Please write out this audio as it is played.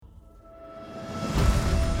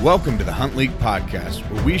Welcome to the HuntLeague Podcast,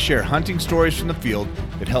 where we share hunting stories from the field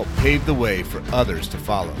that help pave the way for others to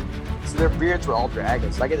follow. So their beards were all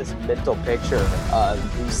dragons. So I get this mental picture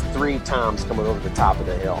of these three toms coming over the top of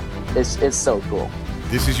the hill. It's so cool.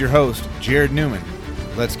 This is your host, Jared Newman.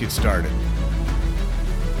 Let's get started.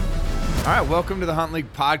 All right, welcome to the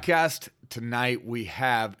HuntLeague Podcast. Tonight we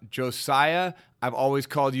have Josiah. I've always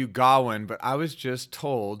called you Gawin, but I was just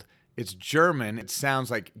told it's German. It sounds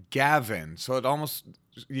like Gavin. So it almost,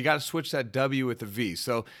 you got to switch that W with a V.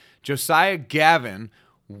 So Josiah Gawin,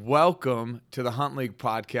 welcome to the HuntLeague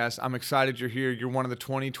Podcast. I'm excited you're here. You're one of the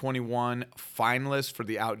 2021 finalists for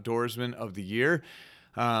the Outdoorsman of the Year.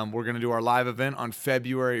 We're going to do our live event on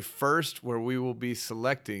February 1st, where we will be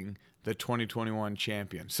selecting the 2021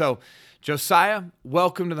 champion. So, Josiah,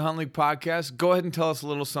 welcome to the HuntLeague Podcast. Go ahead and tell us a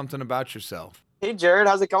little something about yourself. Hey, Jared,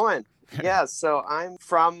 how's it going? Yeah, so I'm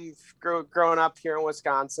from growing up here in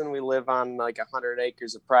Wisconsin. We live on like 100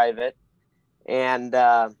 acres of private. And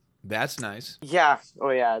that's nice. Yeah. Oh,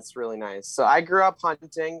 yeah, it's really nice. So I grew up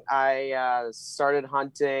hunting. I started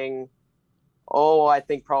hunting, I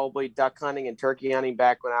think probably duck hunting and turkey hunting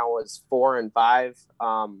back when I was 4 and 5.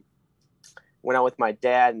 Went out with my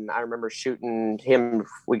dad, and I remember shooting him.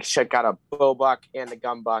 We got a bow buck and a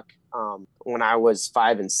gun buck when I was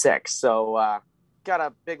 5 and 6. So got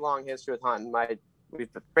a big, long history with hunting. We've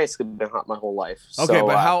basically been hunting my whole life. Okay, so,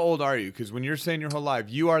 but how old are you? Because when you're saying your whole life,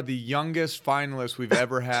 you are the youngest finalist we've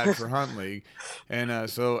ever had for HuntLeague. And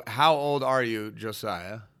so how old are you,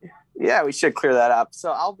 Josiah? Yeah, we should clear that up.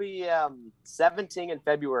 So I'll be 17 in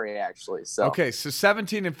February, actually. So okay, so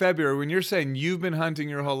 17 in February. When you're saying you've been hunting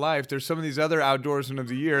your whole life, there's some of these other outdoorsmen of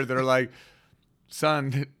the year that are like,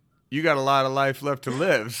 son, you got a lot of life left to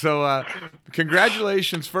live. So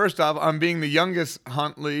congratulations, first off, on being the youngest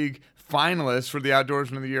HuntLeague finalist for the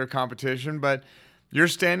Outdoorsman of the Year competition. But you're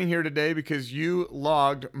standing here today because you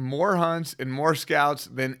logged more hunts and more scouts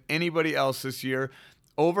than anybody else this year.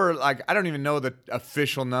 Over, like, I don't even know the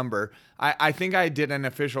official number. I think I did an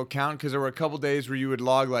official count because there were a couple days where you would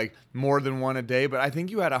log like more than one a day, but I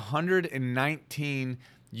think you had 119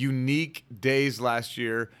 unique days last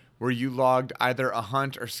year where you logged either a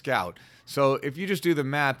hunt or scout. So if you just do the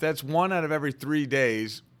math, that's 1 out of every 3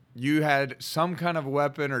 days you had some kind of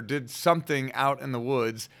weapon or did something out in the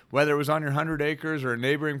woods, whether it was on your 100 acres or a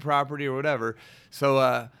neighboring property or whatever.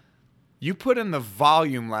 So you put in the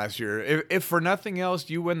volume last year. If for nothing else,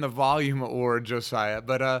 you win the volume award, Josiah.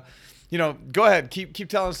 But, go ahead. Keep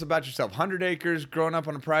telling us about yourself. 100 acres, growing up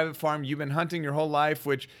on a private farm. You've been hunting your whole life,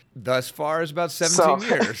 which thus far is about 17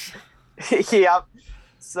 years. Yep.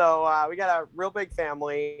 So we got a real big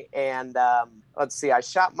family. And let's see, I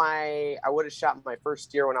would have shot my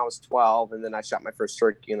first deer when I was 12. And then I shot my first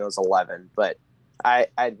turkey when I was 11. But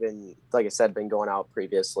I'd been, like I said, been going out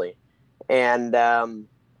previously. And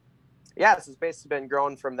yeah, so it's basically been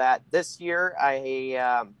growing from that. This year,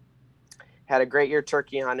 I had a great year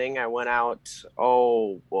turkey hunting. I went out,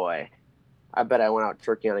 I bet I went out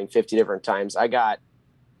turkey hunting 50 different times. I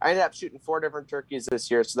ended up shooting 4 different turkeys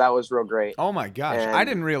this year, so that was real great. Oh, my gosh. And I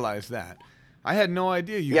didn't realize that. I had no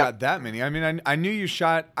idea you got that many. I mean, I knew you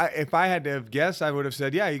shot. If I had to have guessed, I would have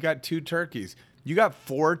said, yeah, you got 2 turkeys. You got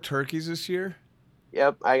 4 turkeys this year?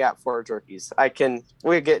 Yep, I got 4 turkeys.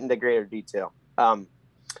 We'll get into greater detail.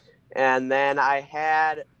 And then I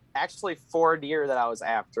had actually 4 deer that I was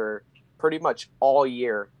after pretty much all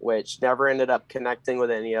year, which never ended up connecting with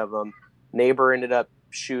any of them. Neighbor ended up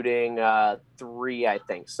shooting 3, I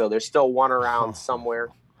think. So there's still 1 around somewhere.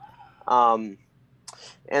 And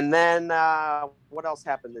then what else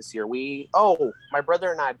happened this year? My brother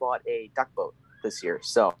and I bought a duck boat this year.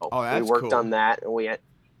 So we worked on that, and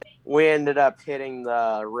we ended up hitting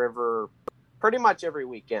the river pretty much every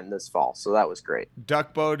weekend this fall. So that was great.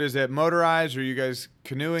 Duck boat, is it motorized? Or are you guys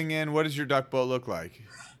canoeing in? What does your duck boat look like?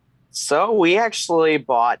 So we actually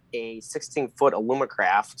bought a 16-foot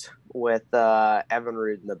Alumacraft with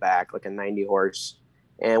Evinrude in the back, like a 90 horse.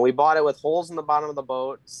 And we bought it with holes in the bottom of the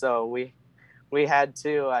boat. So we had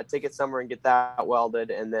to take it somewhere and get that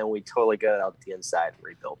welded. And then we totally got it out the inside and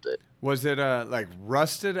rebuilt it. Was it like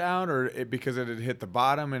rusted out because it had hit the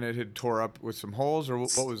bottom and it had tore up with some holes, or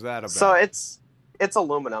what was that about? So it's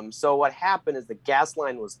aluminum. So what happened is the gas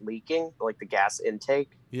line was leaking, like the gas intake.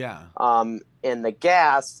 Yeah. And the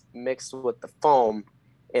gas mixed with the foam,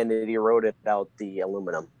 and it eroded out the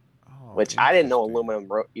aluminum, which I didn't know aluminum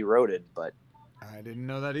eroded, but I didn't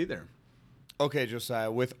know that either. Okay,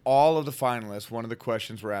 Josiah, with all of the finalists, one of the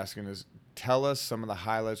questions we're asking is, tell us some of the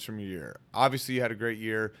highlights from your year. Obviously, you had a great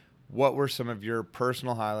year. What were some of your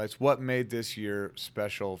personal highlights? What made this year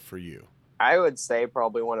special for you? I would say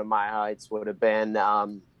probably one of my highlights would have been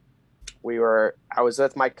I was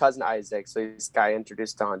with my cousin Isaac, so this guy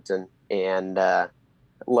introduced to hunting, and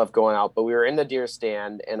love going out. But we were in the deer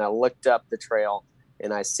stand, and I looked up the trail,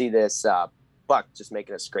 and I see this buck just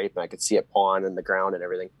making a scrape, and I could see it pawing in the ground and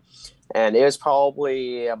everything. And it was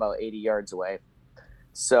probably about 80 yards away.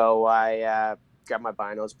 So I grabbed my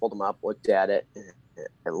binos, pulled them up, looked at it.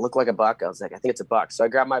 It looked like a buck. I was like, I think it's a buck. So I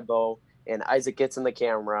grabbed my bow, and Isaac gets in the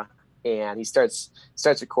camera, and he starts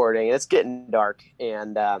recording. It's getting dark,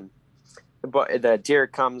 and the deer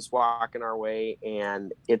comes walking our way,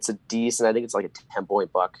 and it's a decent, I think it's like a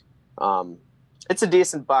 10-point buck. It's a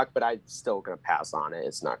decent buck, but I'm still going to pass on it.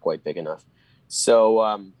 It's not quite big enough.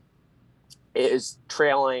 So it is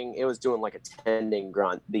trailing. It was doing like a tending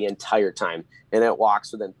grunt the entire time, and it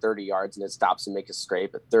walks within 30 yards, and it stops and makes a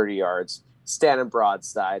scrape at 30 yards, standing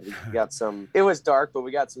broadside. We got it was dark, but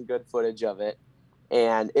we got some good footage of it,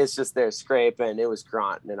 and it's just there scraping. It was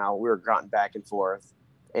grunting, and we were grunting back and forth,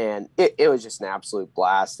 and it was just an absolute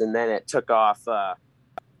blast. And then it took off.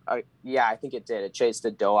 Yeah, I think it did. It chased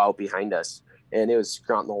a doe out behind us, and it was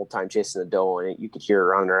grunting the whole time chasing the doe, and you could hear it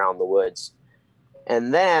running around the woods.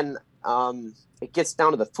 And then it gets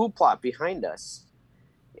down to the food plot behind us.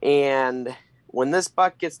 And when this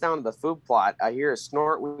buck gets down to the food plot, I hear a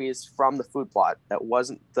snort wheeze from the food plot. That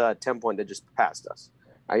wasn't the 10-point that just passed us.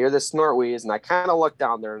 I hear this snort wheeze, and I kind of look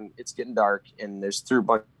down there, and it's getting dark, and there's through a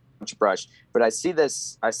bunch of brush. But I see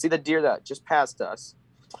the deer that just passed us,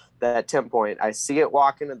 that 10-point. I see it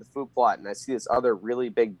walk into the food plot, and I see this other really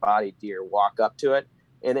big body deer walk up to it,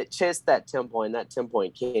 and it chased that 10-point. That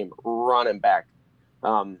 10-point came running back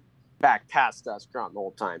past us, grunting the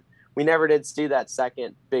whole time. We never did see that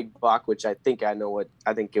second big buck, which I think it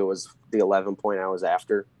was the 11-point I was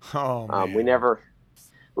after. Oh man.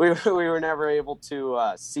 We were never able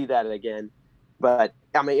to see that again. But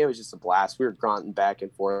I mean, it was just a blast. We were grunting back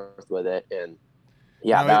and forth with it, and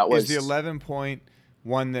yeah, that was. Is the 11-point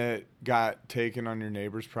one that got taken on your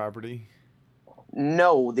neighbor's property?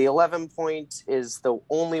 No, the 11-point is the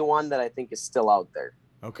only one that I think is still out there.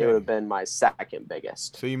 Okay. It would have been my second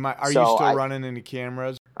biggest. So you still running any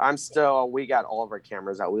cameras? We got all of our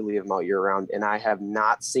cameras out. We leave them out year round, and I have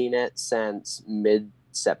not seen it since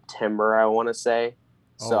mid-September, I want to say.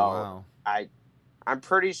 So wow. I'm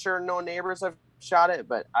pretty sure no neighbors have shot it,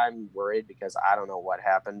 but I'm worried because I don't know what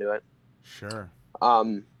happened to it. Sure.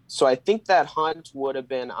 So I think that hunt would have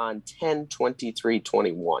been on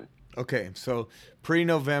 10/23/21. Okay, so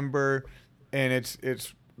pre-November, and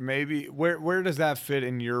it's maybe where does that fit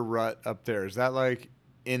in your rut up there? Is that like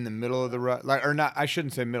in the middle of the rut, or not? I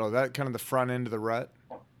shouldn't say middle. Is that kind of the front end of the rut?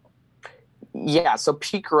 Yeah. So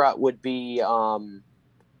peak rut would be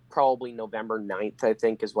probably November 9th, I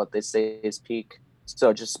think, is what they say is peak.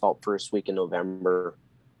 So just about first week in November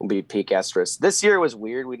will be peak estrus. This year was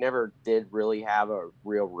weird. We never did really have a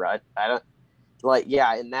real rut.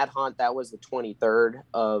 In that hunt, that was the 23rd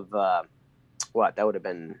of that would have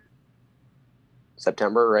been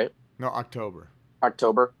September, right? No, October.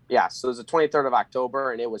 Yeah. So it was the 23rd of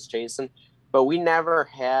October, and it was chasing, but we never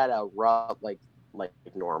had a rut like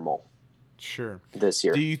normal. Sure. This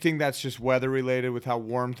year. Do you think that's just weather related with how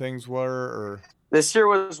warm things were, or? This year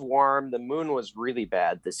was warm. The moon was really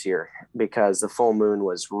bad this year because the full moon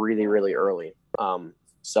was really, really early.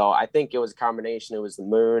 So I think it was a combination. It was the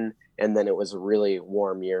moon, and then it was a really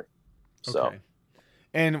warm year. So. Okay.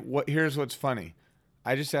 And here's what's funny.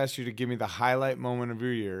 I just asked you to give me the highlight moment of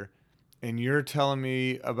your year, and you're telling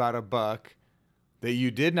me about a buck that you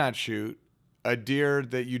did not shoot, a deer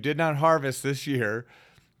that you did not harvest this year,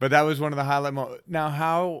 but that was one of the highlight moments. Now,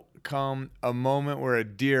 how come a moment where a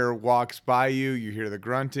deer walks by you, you hear the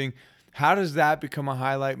grunting, how does that become a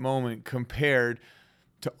highlight moment compared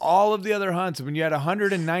to all of the other hunts? I mean, you had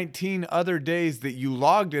 119 other days that you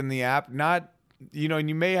logged in the app, and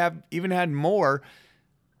you may have even had more.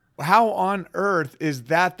 How on earth is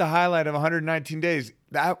that the highlight of 119 days?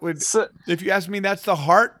 If you ask me, that's the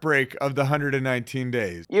heartbreak of the 119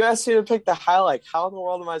 days. You asked me to pick the highlight. How in the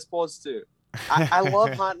world am I supposed to? I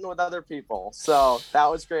love hunting with other people. So that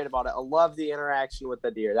was great about it. I love the interaction with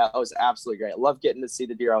the deer. That was absolutely great. I love getting to see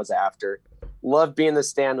the deer I was after. Love being in the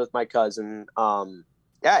stand with my cousin.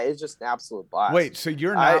 Yeah, it's just an absolute blast. Wait, so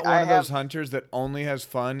you're not one of those hunters that only has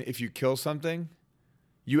fun if you kill something?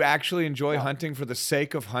 You actually enjoy hunting for the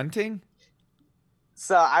sake of hunting?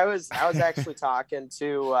 So I was actually talking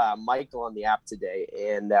to Michael on the app today,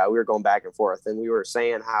 and we were going back and forth, and we were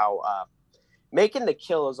saying how making the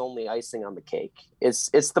kill is only icing on the cake. It's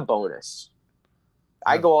the bonus.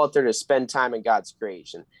 I go out there to spend time in God's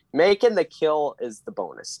creation. Making the kill is the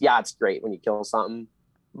bonus. Yeah, it's great when you kill something,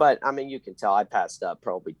 but I mean, you can tell I passed up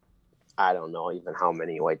probably, I don't know even how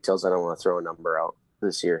many whitetails. I don't want to throw a number out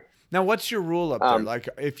this year. Now, what's your rule up there? Like,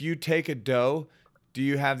 if you take a doe, do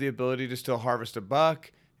you have the ability to still harvest a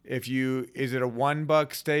buck? Is it a 1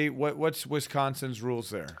 buck state? What's Wisconsin's rules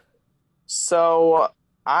there? So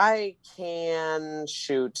I can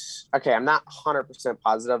shoot. Okay, I'm not 100%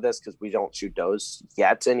 positive of this because we don't shoot does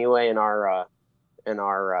yet anyway in our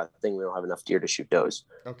thing. We don't have enough deer to shoot does.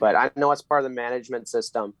 Okay. But I know it's part of the management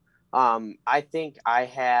system. I think I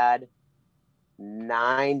had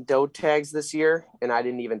 9 doe tags this year, and I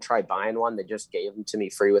didn't even try buying one. They just gave them to me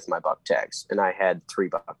free with my buck tags, and I had 3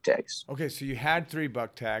 buck tags. Okay, so you had 3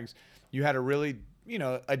 buck tags. You had a really,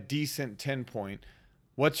 a decent 10 point.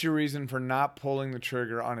 What's your reason for not pulling the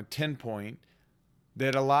trigger on a 10 point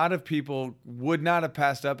that a lot of people would not have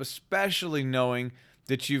passed up, especially knowing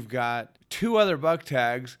that you've got 2 other buck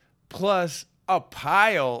tags plus a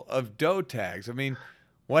pile of doe tags? I mean,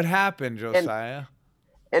 what happened, Josiah?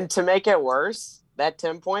 And to make it worse, that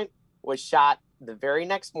 10 point was shot the very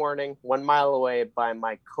next morning, 1 mile away by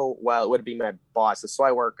my it would be my boss. So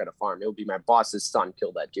I work at a farm. It would be my boss's son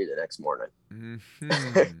killed that deer the next morning.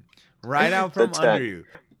 Mm-hmm. Right out from under you.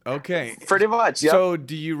 Okay. Pretty much, yep. So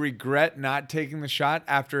do you regret not taking the shot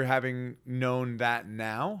after having known that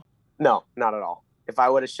now? No, not at all. If I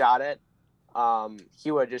would have shot it, he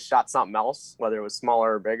would have just shot something else, whether it was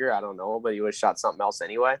smaller or bigger, I don't know, but he would have shot something else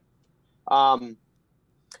anyway.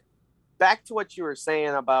 Back to what you were saying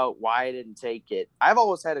about why I didn't take it. I've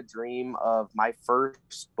always had a dream of my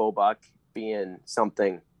first bow buck being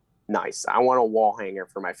something nice. I want a wall hanger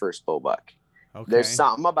for my first bow buck. Okay. There's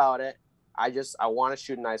something about it. I want to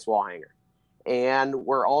shoot a nice wall hanger. And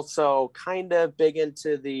we're also kind of big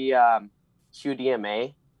into the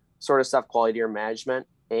QDMA sort of stuff, quality deer management.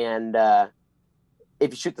 And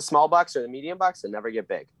if you shoot the small bucks or the medium bucks, they never get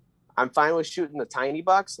big. I'm fine with shooting the tiny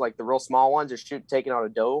bucks, like the real small ones, or taking out a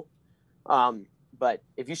doe. But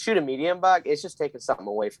if you shoot a medium buck, it's just taking something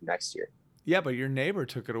away from next year. Yeah, but your neighbor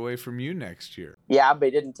took it away from you next year. Yeah, but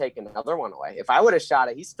he didn't take another one away. If I would have shot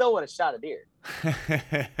it, he still would have shot a deer.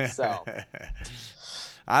 So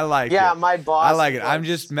I like it. Yeah, my boss. I like it. I'm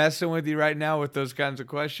just messing with you right now with those kinds of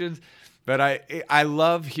questions. But I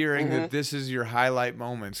love hearing that this is your highlight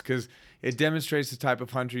moments, because it demonstrates the type of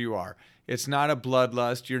hunter you are. It's not a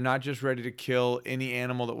bloodlust. You're not just ready to kill any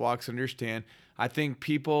animal that walks under your stand. I think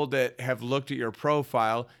people that have looked at your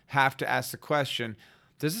profile have to ask the question,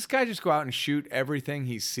 does this guy just go out and shoot everything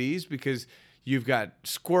he sees? Because you've got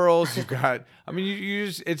squirrels, you've got, I mean, you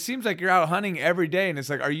just, it seems like you're out hunting every day, and it's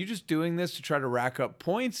like, are you just doing this to try to rack up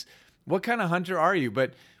points? What kind of hunter are you?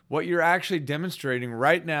 But what you're actually demonstrating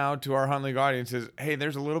right now to our HuntLeague audience is, hey,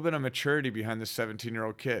 there's a little bit of maturity behind this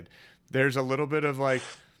 17-year-old kid. There's a little bit of like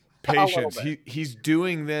patience. He's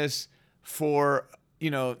doing this for,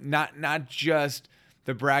 not just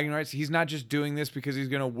the bragging rights. He's not just doing this because he's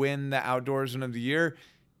going to win the Outdoorsman of the Year.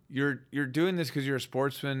 You're doing this because you're a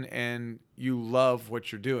sportsman and you love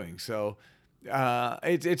what you're doing. So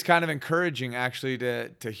it's kind of encouraging actually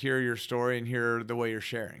to hear your story and hear the way you're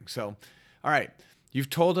sharing. So, all right, you've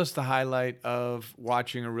told us the highlight of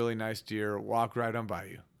watching a really nice deer walk right on by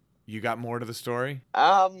you. You got more to the story?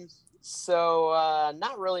 So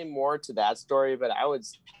not really more to that story, but I would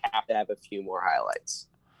have to have a few more highlights.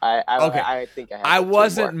 Okay. I think I have. I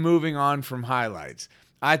wasn't moving on from highlights.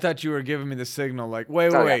 I thought you were giving me the signal like,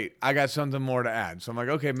 wait, I got something more to add. So I'm like,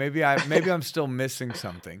 okay, maybe I'm still missing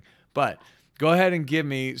something. But go ahead and give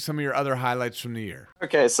me some of your other highlights from the year.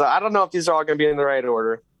 Okay, so I don't know if these are all going to be in the right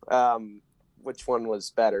order, which one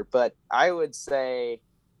was better. But I would say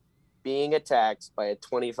being attacked by a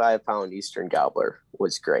 25-pound Eastern Gobbler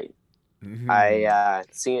was great. Mm-hmm. I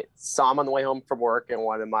saw him on the way home from work in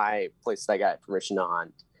one of my places I got permission to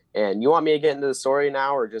hunt. And you want me to get into the story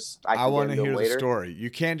now, or just I want to hear the story.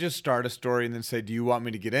 You can't just start a story and then say, "Do you want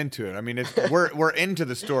me to get into it?" I mean, we're into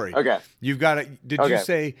the story. Okay. You've got to. Did you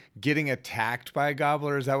say getting attacked by a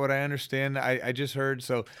gobbler? Is that what I understand? I just heard.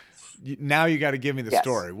 So now you got to give me the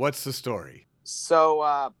story. What's the story?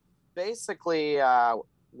 So basically,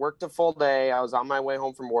 worked a full day. I was on my way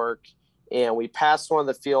home from work, and we passed one of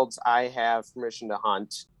the fields I have permission to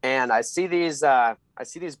hunt, and I see these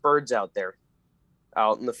birds out there.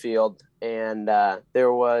 Out in the field, and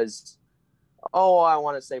there was I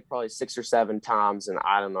want to say probably 6 or 7 toms, and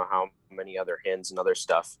I don't know how many other hens and other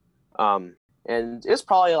stuff, and it was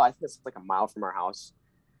probably I think it's like a mile from our house.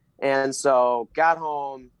 And so got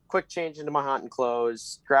home, quick change into my hunting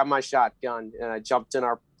clothes, grabbed my shotgun, and I jumped in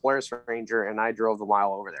our Polaris Ranger, and I drove a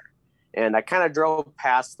mile over there. And I kind of drove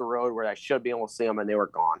past the road where I should be able to see them, and they were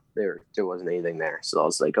gone. There wasn't anything there. So I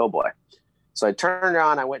was like, oh boy. So I turned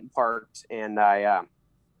around, I went and parked, and I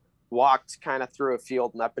walked kind of through a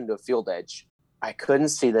field and up into a field edge. I couldn't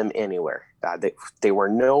see them anywhere. They were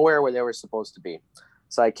nowhere where they were supposed to be.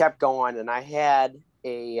 So I kept going, and I had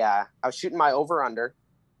I was shooting my over-under,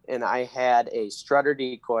 and I had a strutter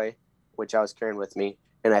decoy, which I was carrying with me,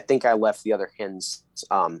 and I think I left the other hens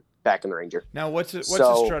back in the Ranger. Now, what's a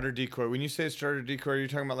strutter decoy? When you say strutter decoy, are you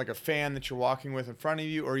talking about like a fan that you're walking with in front of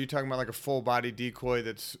you, or are you talking about like a full body decoy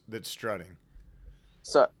that's strutting?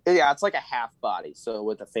 So yeah, it's like a half body, so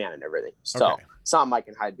with a fan and everything. So something I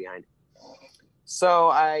can hide behind. So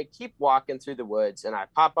I keep walking through the woods, and I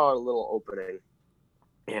pop out a little opening,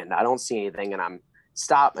 and I don't see anything, and I'm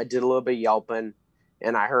stopped. I did a little bit of yelping,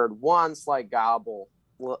 and I heard one slight gobble,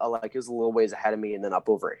 like it was a little ways ahead of me, and then up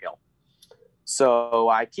over a hill. So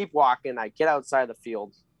I keep walking. I get outside the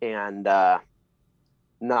field, and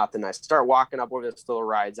nothing. I start walking up over this little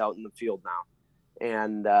rides out in the field now,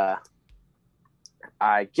 and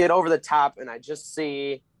I get over the top, and I just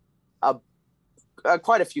see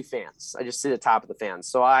quite a few fans. I just see the top of the fans.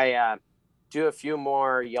 So I do a few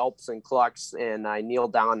more yelps and clucks, and I kneel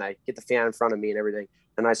down. I get the fan in front of me and everything,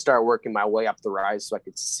 and I start working my way up the rise so I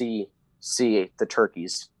could see the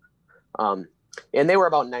turkeys. And they were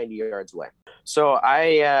about 90 yards away. So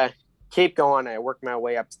I keep going. I work my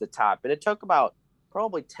way up to the top, and it took about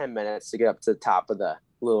probably 10 minutes to get up to the top of the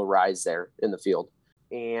little rise there in the field.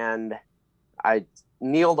 And I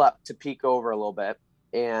kneeled up to peek over a little bit,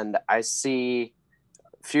 and I see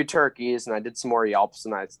a few turkeys, and I did some more yelps,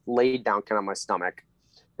 and I laid down kind of on my stomach,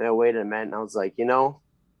 and I waited a minute, and I was like,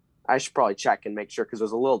 I should probably check and make sure, because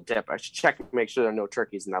there's a little dip. I should check and make sure there are no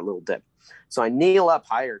turkeys in that little dip. So I kneel up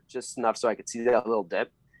higher just enough so I could see that little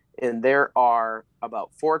dip, and there are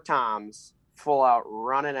about 4 toms full out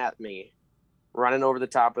running at me, running over the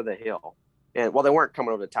top of the hill. And well, they weren't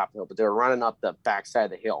coming over the top of the hill, but they were running up the backside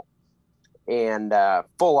of the hill, and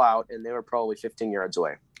full out, and they were probably 15 yards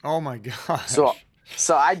away. Oh my gosh.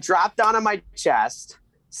 So I drop down on my chest,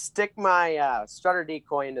 stick my strutter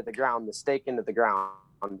decoy into the ground, the stake into the ground,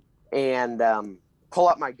 and pull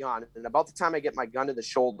up my gun. And about the time I get my gun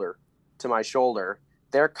to my shoulder,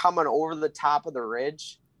 they're coming over the top of the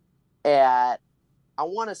ridge at, I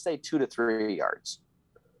want to say 2 to 3 yards.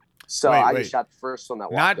 So I just shot the first one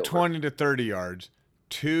that walked Not over. 20 to 30 yards,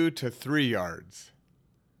 2 to 3 yards.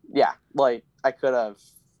 Yeah, like I could have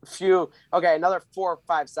another 4 or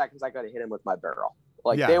 5 seconds I could have hit him with my barrel.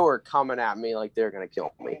 They were coming at me like they were gonna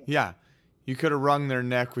kill me. Yeah, you could have wrung their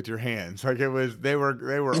neck with your hands. Like they were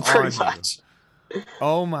Pretty on much. You.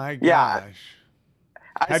 Oh my gosh.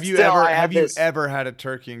 Yeah. Have you ever had a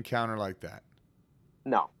turkey encounter like that?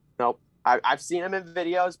 No, nope. I've seen them in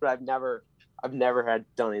videos, but I've never had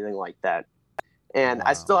done anything like that. And wow.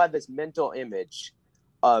 I still had this mental image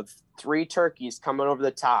of 3 turkeys coming over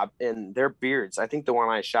the top, and their beards. I think the one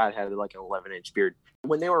I shot had like an 11-inch beard.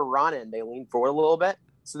 When they were running, they leaned forward a little bit,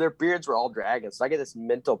 so their beards were all dragging. So I get this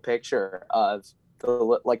mental picture of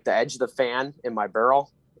the edge of the fan in my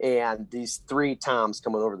barrel, and these 3 toms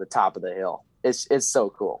coming over the top of the hill. It's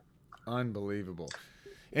so cool. Unbelievable.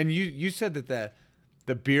 And you said that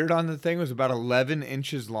the beard on the thing was about 11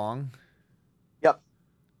 inches long? Yep.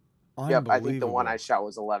 Yep. I think the one I shot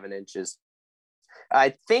was 11 inches.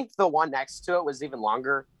 I think the one next to it was even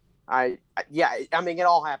longer. I mean, it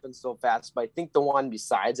all happened so fast, but I think the one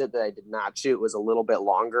besides it that I did not shoot was a little bit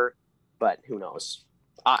longer, but who knows?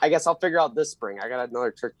 I guess I'll figure out this spring. I got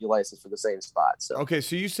another turkey license for the same spot. So okay,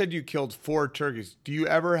 so you said you killed 4 turkeys. Do you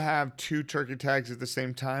ever have 2 turkey tags at the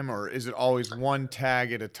same time, or is it always one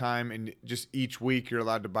tag at a time, and just each week you're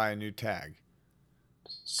allowed to buy a new tag?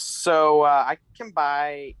 So I can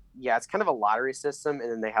buy, it's kind of a lottery system,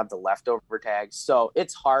 and then they have the leftover tags. So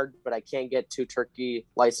it's hard, but I can't get 2 turkey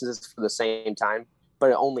licenses for the same time,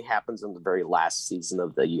 but it only happens in the very last season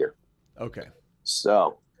of the year. Okay.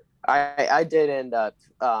 So I did end up,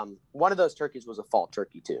 one of those turkeys was a fall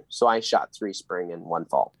turkey too. So I shot 3 spring and 1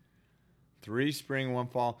 fall. 3 spring, 1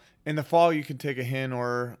 fall. In the fall, you can take a hen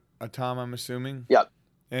or a tom, I'm assuming? Yep.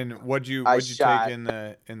 And what'd you take in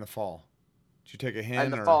the fall? Did you take a hen?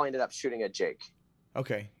 In the fall, I ended up shooting a Jake.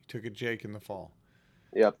 Okay. You took a Jake in the fall.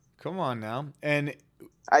 Yep. Come on now. And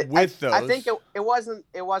those, I think it wasn't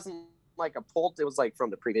like a poult. It was like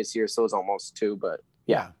from the previous year, so it was almost 2, but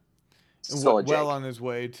yeah. Still a Jake. Well on his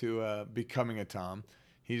way to becoming a tom.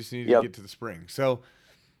 He just needed to get to the spring. So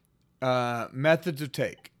methods of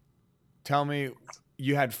take. Tell me,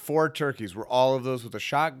 you had 4 turkeys. Were all of those with a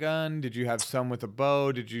shotgun? Did you have some with a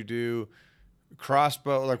bow? Did you do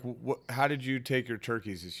crossbow? Like, how did you take your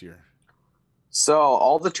turkeys this year? So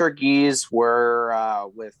all the turkeys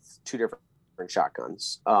were with 2 different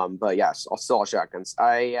shotguns. But yes, still all shotguns.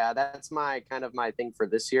 That's my thing for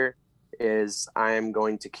this year is I am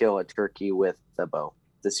going to kill a turkey with the bow.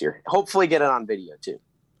 this year. Hopefully get it on video too.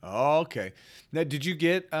 Oh, okay. Now, did you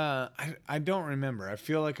get, I don't remember. I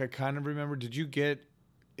feel like I kind of remember. Did you get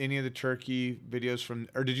any of the turkey videos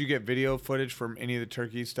or did you get video footage from any of the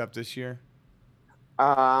turkey stuff this year?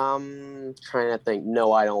 Trying to think.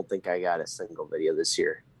 No, I don't think I got a single video this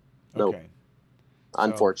year. Nope. Okay.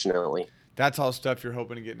 Unfortunately. So that's all stuff you're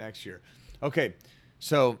hoping to get next year. Okay.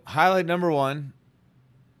 So highlight number 1,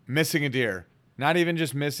 missing a deer. Not even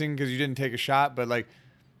just missing because you didn't take a shot, but like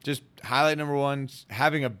just highlight number 1,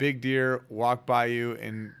 having a big deer walk by you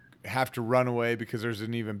and have to run away because there's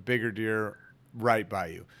an even bigger deer right by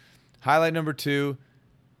you. Highlight number 2,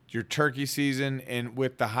 your turkey season, and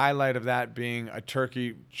with the highlight of that being a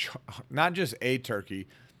turkey, not just a turkey,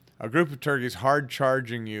 a group of turkeys hard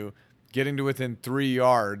charging you, getting to within 3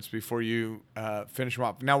 yards before you finish them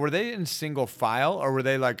off. Now, were they in single file or were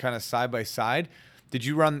they like kind of side by side? Did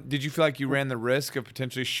you feel like you ran the risk of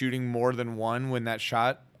potentially shooting more than one when that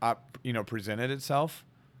shot presented itself?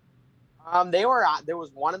 There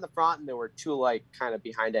was one in the front and there were 2 like kind of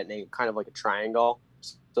behind that name, kind of like a triangle.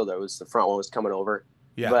 So there was the front one was coming over.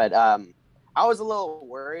 Yeah. But I was a little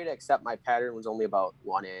worried, except my pattern was only about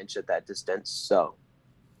 1 inch at that distance. So.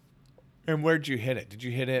 And where'd you hit it? Did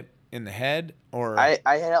you hit it in the head or? I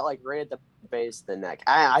hit it like right at the base of the neck.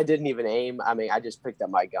 I didn't even aim. I mean, I just picked up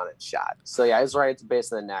my gun and shot. So yeah, it was right at the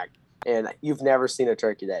base of the neck. And you've never seen a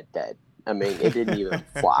turkey that dead. I mean, it didn't even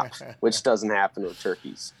flop, which doesn't happen with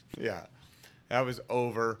turkeys. Yeah, that was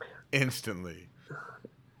over instantly.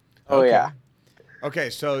 Oh, okay. Yeah. Okay,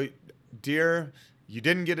 so deer, you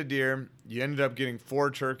didn't get a deer. You ended up getting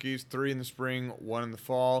 4 turkeys, 3 in the spring, 1 in the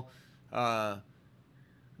fall. What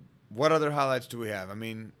other highlights do we have? I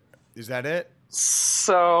mean, is that it?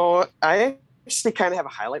 So I actually kind of have a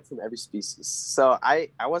highlight from every species. So I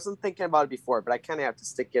wasn't thinking about it before, but I kind of have to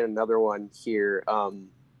stick in another one here.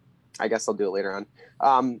 I guess I'll do it later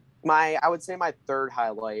on. I would say my third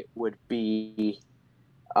highlight would be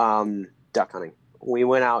duck hunting. We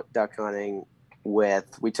went out duck hunting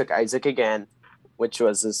we took Isaac again, which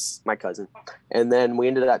was my cousin. And then we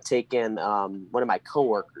ended up taking one of my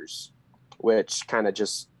coworkers, which kind of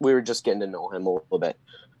we were just getting to know him a little bit.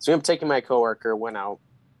 So I'm taking my coworker, went out,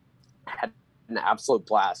 had an absolute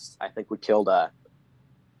blast. I think we killed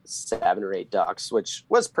 7 or 8 ducks, which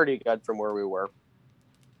was pretty good from where we were.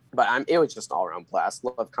 But it was just an all-around blast.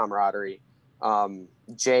 Love camaraderie.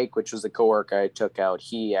 Jake, which was the coworker I took out,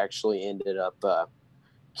 he actually ended up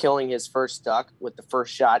killing his first duck with the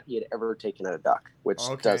first shot he had ever taken at a duck, which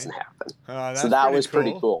doesn't happen. So that was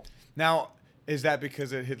pretty cool. Now, is that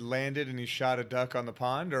because it had landed and he shot a duck on the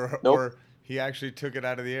pond, or nope. Or he actually took it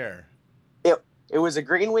out of the air? It was a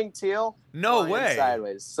green-winged teal. No way.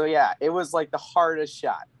 Sideways. So yeah, it was like the hardest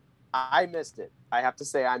shot. I missed it. I have to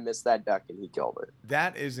say I missed that duck and he killed it.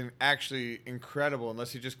 That is actually incredible,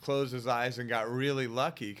 unless he just closed his eyes and got really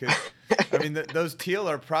lucky. Because, I mean, those teal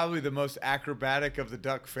are probably the most acrobatic of the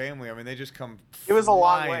duck family. I mean, they just come It was a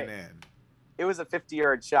long way. In. It was a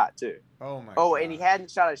 50-yard shot, too. Oh, my God. Oh, and he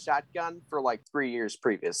hadn't shot a shotgun for like 3 years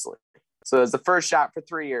previously. So it was the first shot for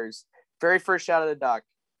 3 years. Very first shot of the duck,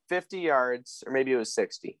 50 yards, or maybe it was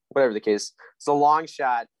 60, whatever the case. It's a long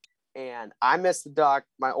shot. And I missed the duck.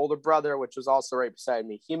 My older brother, which was also right beside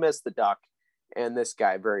me, he missed the duck. And this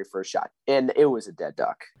guy, very first shot. And it was a dead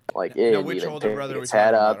duck. Like, it now, which older brother are we talking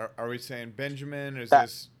about? Are we saying Benjamin? Or is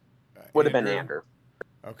this would have been Andrew.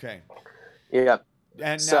 Okay. Yeah.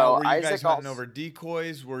 And now, were you guys hunting over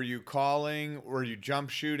decoys? Were you calling? Were you jump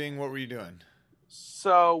shooting? What were you doing?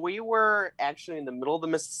 So we were actually in the middle of the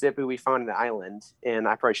Mississippi. We found an island. And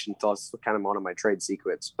I probably shouldn't tell us kind of one of my trade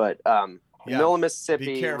secrets. But middle of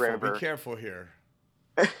Mississippi River. Be careful here.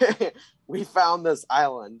 We found this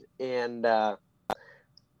island, and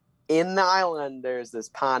in the island, there's this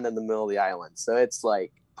pond in the middle of the island. So it's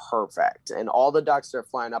like perfect. And all the ducks are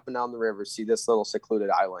flying up and down the river, see this little secluded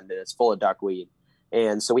island, and it's full of duckweed.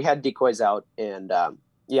 And so we had decoys out, and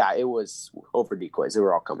it was over decoys. They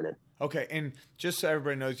were all coming in. Okay, and just so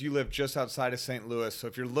everybody knows, you live just outside of St. Louis. So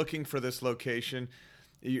if you're looking for this location,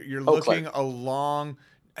 you're looking along.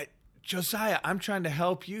 Josiah, I'm trying to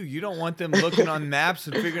help you. You don't want them looking on maps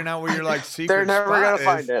and figuring out where your like secret They're never going to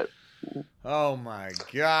find it. Oh my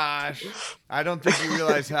gosh. I don't think you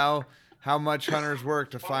realize how much hunters work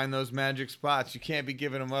to find those magic spots. You can't be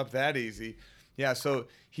giving them up that easy. Yeah, so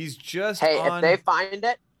he's just if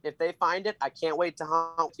they find it, I can't wait to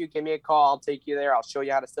hunt with you. Give me a call. I'll take you there. I'll show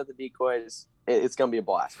you how to set the decoys. It's going to be a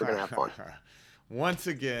blast. We're going to have fun. Once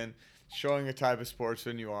again, showing the type of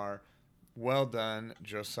sportsman you are. Well done,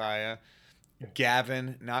 Josiah.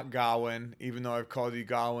 Gavin, not Gawin, even though I've called you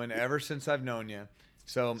Gawin ever since I've known you.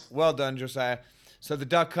 So, well done, Josiah. So the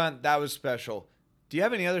duck hunt, that was special. Do you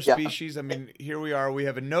have any other Yeah. species? I mean, here we are. We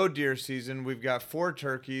have a no deer season. We've got 4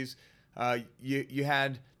 turkeys. You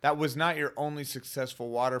had, that was not your only successful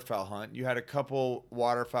waterfowl hunt. You had a couple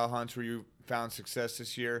waterfowl hunts where you found success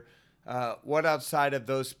this year. What outside of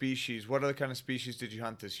those species? What other kind of species did you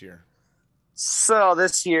hunt this year? So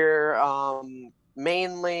this year,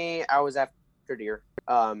 mainly I was after deer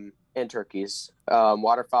and turkeys.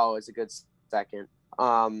 Waterfowl is a good second.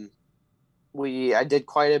 I did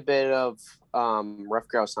quite a bit of rough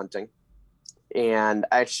grouse hunting, and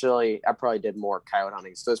actually I probably did more coyote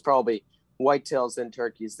hunting. So it's probably whitetails then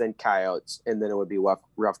turkeys, then coyotes, and then it would be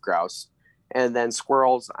rough grouse. And then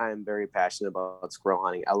squirrels, I'm very passionate about squirrel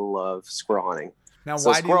hunting. I love squirrel hunting. Now, So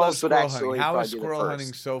why do you love squirrels would squirrel hunting? actually How probably is be the squirrel first.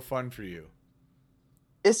 hunting so fun for you?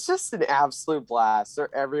 It's just an absolute blast.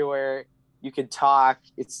 They're everywhere. You can talk.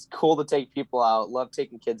 It's cool to take people out. Love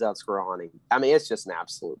taking kids out squirrel hunting. I mean, it's just an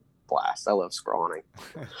absolute blast. I love squirrel hunting.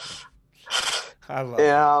 I love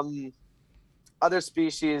it. Other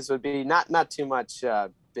species would be not too much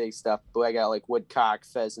big stuff, but I got like woodcock,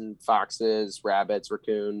 pheasant, foxes, rabbits,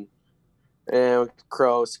 raccoon, and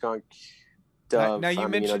crow, skunk, dove. Now you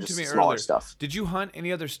mentioned just to me smaller earlier. stuff. Did you hunt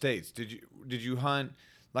any other states? Did you hunt?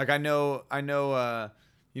 Like I know.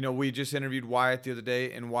 We just interviewed Wyatt the other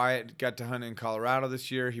day, and Wyatt got to hunt in Colorado this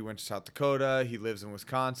year. He went to South Dakota. He lives in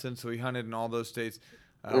Wisconsin, so he hunted in all those states.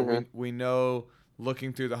 We know,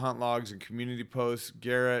 looking through the hunt logs and community posts,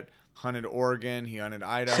 Garrett hunted Oregon. He hunted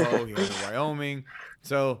Idaho. He hunted Wyoming.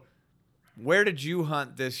 So, where did you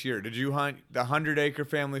hunt this year? Did you hunt the 100-acre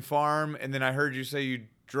family farm? And then I heard you say you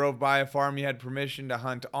drove by a farm you had permission to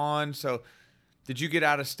hunt on. So, did you get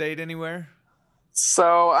out of state anywhere?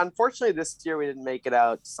 So unfortunately, this year we didn't make it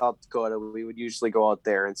out to South Dakota. We would usually go out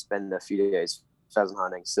there and spend a few days pheasant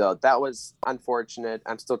hunting. So that was unfortunate.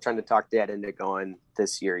 I'm still trying to talk Dad into going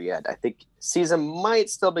this year yet. I think season might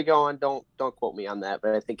still be going. Don't quote me on that,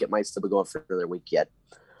 but I think it might still be going for another week yet.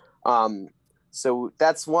 So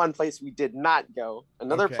that's one place we did not go.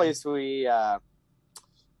 Another place we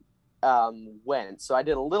went. So I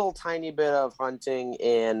did a little tiny bit of hunting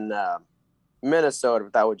in Minnesota,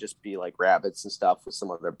 but that would just be like rabbits and stuff with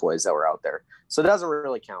some other boys that were out there. So it doesn't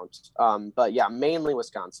really count. But yeah, mainly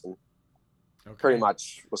Wisconsin. Okay. Pretty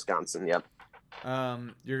much Wisconsin, yep.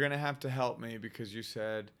 You're going to have to help me because you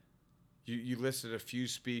said you listed a few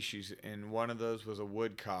species, and one of those was a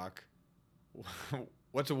woodcock.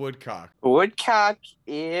 What's a woodcock? Woodcock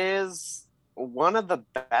is one of the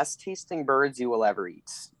best tasting birds you will ever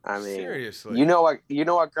eat. I mean, seriously. You know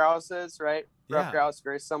what grouse is, right? Rough Yeah. grouse,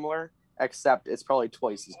 very similar, except it's probably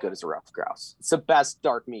twice as good as a rough grouse. It's the best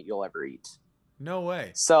dark meat you'll ever eat. No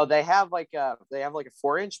way. So they have like a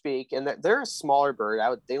 4-inch beak, and they're a smaller bird.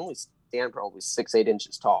 They only stand probably 6-8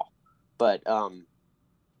 inches tall, but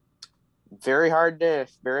very hard to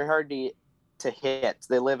hit.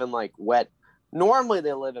 They live in like wet. Normally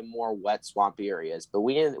they live in more wet, swampy areas, but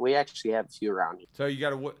we actually have a few around here. So you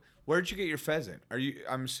got to. Where'd you get your pheasant?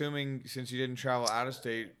 I'm assuming since you didn't travel out of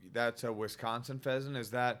state, that's a Wisconsin pheasant. Is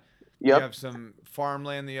that? Yep. You have some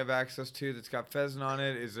farmland that you have access to that's got pheasant on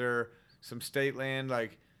it. Is there some state land?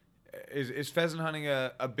 Like, is pheasant hunting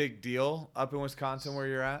a big deal up in Wisconsin where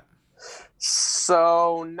you're at?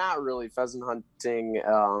 So not really. Pheasant hunting,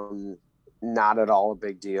 not at all a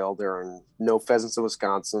big deal. There are no pheasants in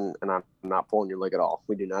Wisconsin, and I'm not pulling your leg at all.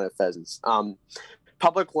 We do not have pheasants.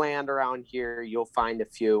 Public land around here, you'll find a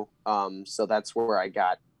few. So that's where I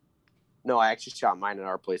actually shot mine in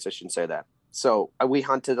our place. I shouldn't say that. So we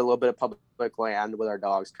hunted a little bit of public land with our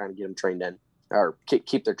dogs, trying to get them trained in or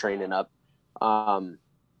keep their training up.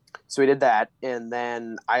 So we did that. And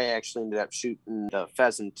then I actually ended up shooting the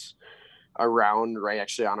pheasant around right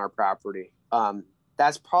actually on our property.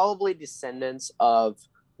 That's probably descendants of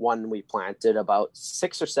one we planted about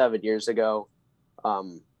 6 or 7 years ago.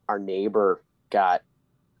 Our neighbor got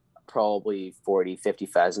probably 40, 50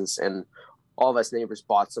 pheasants, and all of us neighbors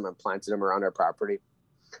bought some and planted them around our property.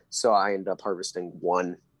 So I ended up harvesting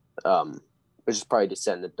one, which is probably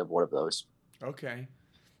descendant of one of those. Okay.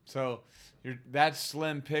 So that's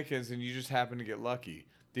slim pickings, and you just happened to get lucky.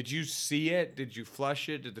 Did you see it? Did you flush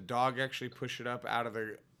it? Did the dog actually push it up out of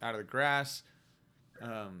the grass?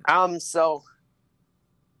 So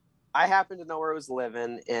I happened to know where it was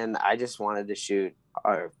living, and I just wanted to shoot.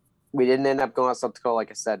 We didn't end up going out South Dakota,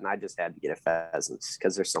 like I said, and I just had to get a pheasant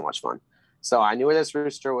because they're so much fun. So I knew where this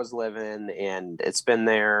rooster was living, and it's been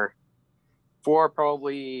there for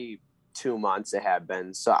probably 2 months. It had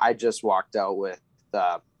been. So I just walked out with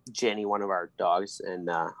Jenny, one of our dogs, and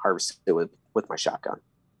harvested it with my shotgun.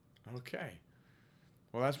 Okay.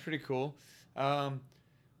 Well, that's pretty cool.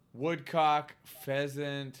 Woodcock,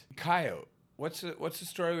 pheasant, coyote. What's the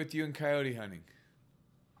story with you and coyote hunting?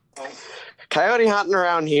 Coyote hunting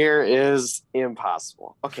around here is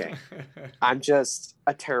impossible. Okay, I'm just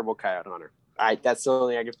a terrible coyote hunter. That's the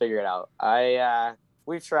only thing I can figure it out.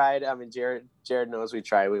 We've tried. I mean, Jared knows we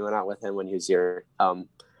tried. We went out with him when he was here.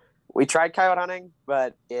 We tried coyote hunting,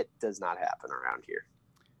 but it does not happen around here.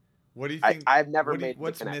 What do you think? I've never made the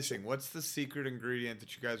What's connection. missing? What's the secret ingredient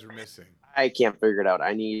that you guys are missing? I can't figure it out.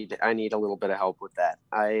 I need a little bit of help with that.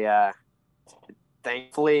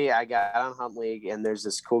 Thankfully I got on HuntLeague, and there's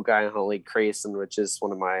this cool guy on HuntLeague, Grayson, which is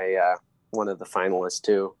one of the finalists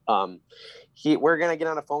too. We're gonna get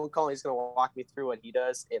on a phone call. He's gonna walk me through what he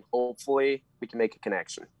does, and hopefully we can make a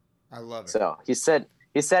connection. I love it. So he said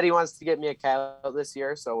he wants to get me a coyote this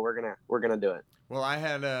year, so we're gonna do it.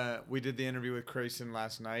 Well, we did the interview with Grayson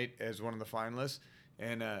last night as one of the finalists,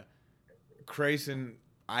 and Grayson,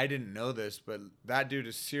 I didn't know this, but that dude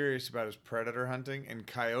is serious about his predator hunting, and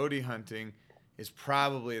coyote hunting is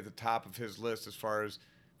probably at the top of his list as far as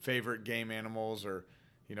favorite game animals or,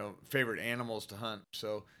 favorite animals to hunt.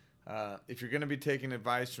 So if you're going to be taking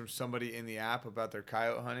advice from somebody in the app about their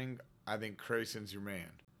coyote hunting, I think Grayson's your man.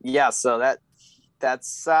 Yeah, so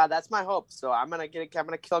that's my hope. So I'm gonna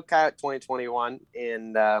kill coyote 2021,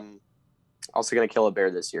 and also gonna kill a bear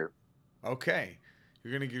this year. Okay.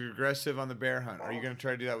 You're going to get aggressive on the bear hunt. Are you going to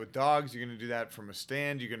try to do that with dogs? You're going to do that from a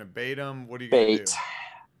stand? You're going to bait them? What are you going to do?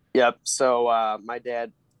 Yep. So my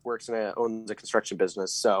dad owns a construction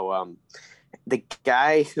business. So the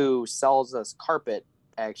guy who sells us carpet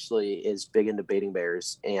actually is big into baiting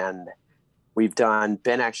bears, and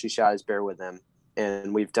Ben actually shot his bear with them,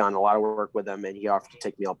 and we've done a lot of work with him, and he offered to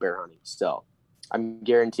take me out bear hunting. So I'm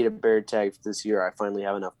guaranteed a bear tag for this year. I finally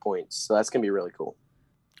have enough points, so that's gonna be really cool.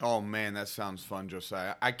 Oh man, that sounds fun,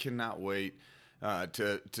 Josiah. I cannot wait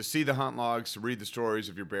to see the hunt logs, to read the stories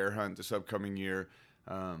of your bear hunt this upcoming year.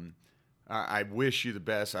 I wish you the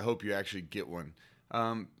best. I hope you actually get one.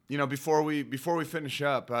 Before we finish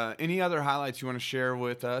up, any other highlights you want to share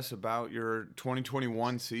with us about your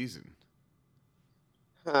 2021 season?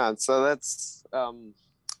 So that's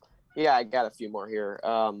I got a few more here.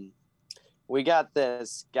 We got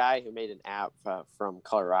this guy who made an app from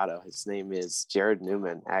Colorado. His name is Jared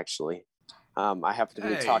Newman, actually. I happened to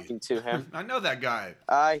be talking to him. I know that guy.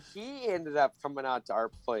 He ended up coming out to our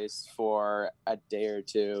place for a day or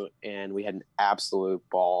two, and we had an absolute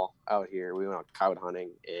ball out here. We went out coyote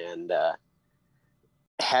hunting and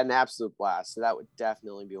had an absolute blast. So that would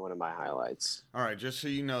definitely be one of my highlights. All right, just so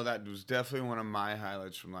you know, that was definitely one of my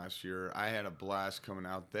highlights from last year. I had a blast coming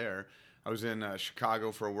out there. I was in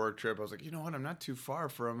Chicago for a work trip. I was like, you know what? I'm not too far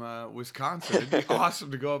from Wisconsin. It'd be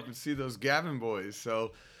awesome to go up and see those Gawin boys.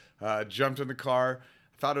 So jumped in the car.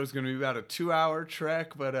 Thought it was going to be about a 2-hour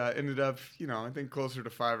trek, but ended up, I think closer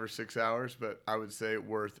to 5 or 6 hours. But I would say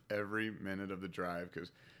worth every minute of the drive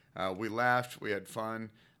because we laughed, we had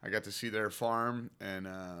fun. I got to see their farm, and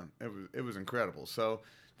it was incredible. So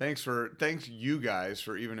thanks you guys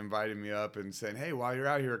for even inviting me up and saying, hey, while you're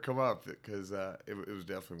out here, come up, because it was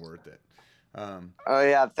definitely worth it.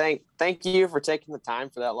 Thank you for taking the time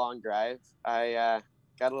for that long drive. I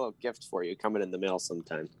got a little gift for you coming in the mail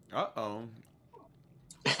sometime. Uh-oh.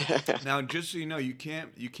 Now, just so you know, you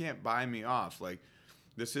can't buy me off. Like,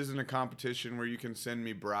 this isn't a competition where you can send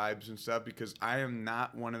me bribes and stuff, because I am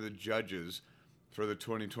not one of the judges for the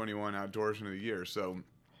 2021 Outdoorsman of the Year. So,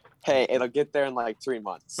 hey, it'll get there in like 3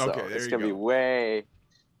 months. So okay, it's gonna be way.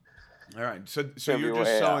 All right, so you're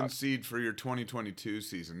just sowing seed for your 2022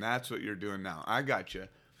 season. That's what you're doing now. I got you.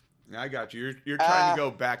 You're trying to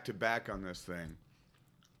go back to back on this thing.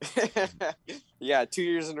 Yeah, 2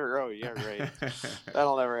 years in a row. Yeah, right.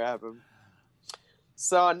 That'll never happen.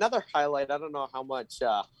 So another highlight, I don't know how much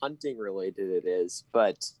hunting related it is,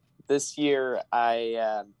 but this year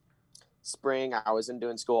spring, I was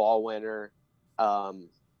doing school all winter. I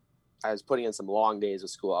was putting in some long days of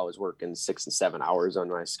school. I was working 6 and 7 hours on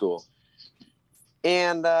my school.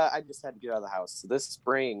 And I just had to get out of the house. So this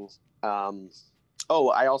spring,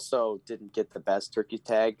 I also didn't get the best turkey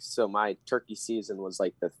tag. So my turkey season was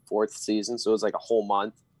like the 4th season. So it was like a whole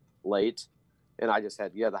month late. And I just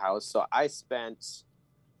had to get out of the house. So I spent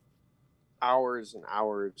hours and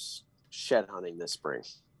hours shed hunting this spring.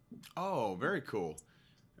 Oh, very cool.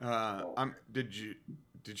 Did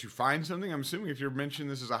you find something? I'm assuming if you're mentioning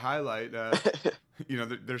this as a highlight,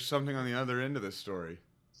 there's something on the other end of this story.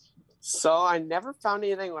 So I never found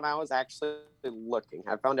anything when I was actually looking.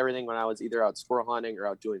 I found everything when I was either out squirrel hunting or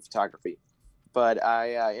out doing photography. But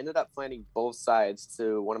I ended up finding both sides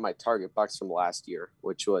to one of my target bucks from last year,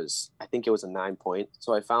 which was, I think it was a 9-point.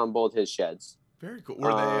 So I found both his sheds. Very cool.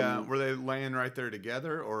 Were they laying right there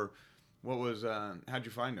together, or what was? How'd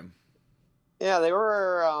you find them? Yeah, they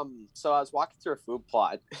were. So I was walking through a food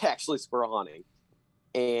plot, actually squirrel hunting,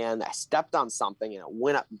 and I stepped on something and it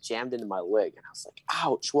went up and jammed into my leg. And I was like,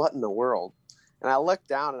 ouch, what in the world? And I looked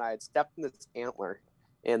down and I had stepped in this antler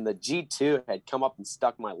and the G2 had come up and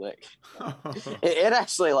stuck my leg. It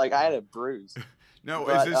actually, like, I had a bruise. No,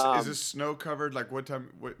 But is this snow covered? Like what time?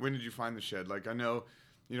 When did you find the shed? Like I know,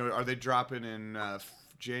 are they dropping in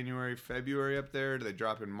January, February up there? Do they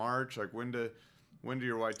drop in March? Like when do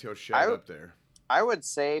your whitetail shed up there? I would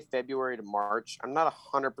say February to March. I'm not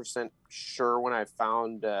 100% sure when I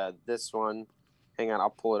found this one. Hang on,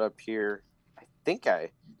 I'll pull it up here. I think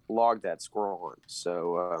I logged that squirrel hunt.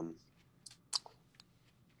 So,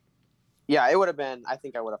 yeah, it would have been, I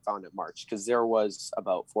think I would have found it March because there was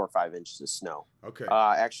about 4 or 5 inches of snow. Okay.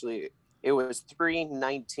 Actually, it was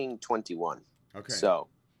 3/19/21. Okay. So,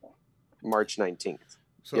 March 19th.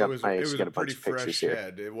 So yep, it was a pretty fresh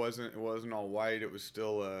shed. It wasn't all white. It was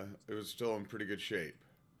still in pretty good shape.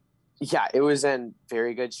 Yeah, it was in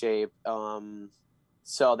very good shape.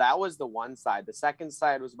 So that was the one side. The second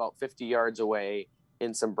side was about 50 yards away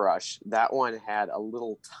in some brush. That one had a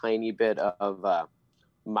little tiny bit of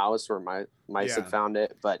mouse where mice had found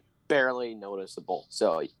it, but barely noticeable.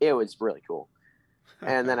 So it was really cool.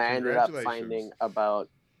 And then I ended up finding about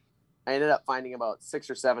 6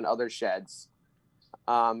 or 7 other sheds.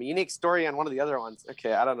 Unique story on one of the other ones.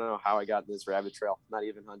 Okay, I don't know how I got in this rabbit trail. Not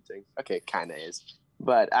even hunting. Okay, kind of is.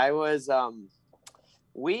 But I was,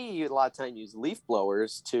 we a lot of time use leaf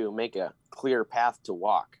blowers to make a clear path to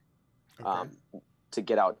walk, to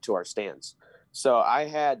get out to our stands. So I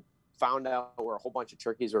had found out where a whole bunch of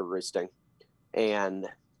turkeys were roosting, and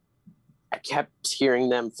I kept hearing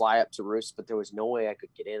them fly up to roost, but there was no way I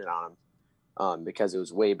could get in on them because it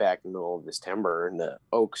was way back in the middle of this timber, and the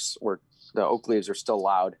oak leaves were still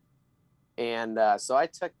loud. And so I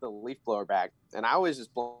took the leaf blower back, and I was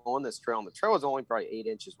just blowing this trail. And the trail was only probably 8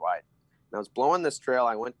 inches wide. And I was blowing this trail.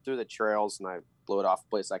 I went through the trails, and I blew it off a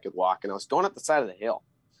place I could walk. And I was going up the side of the hill.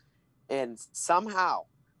 And somehow,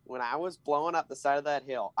 when I was blowing up the side of that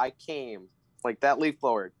hill, I came, like that leaf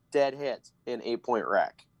blower, dead hit in 8-point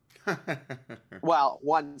rack. Well,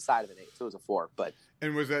 one side of an 8, so it was a 4. But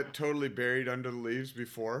and was that totally buried under the leaves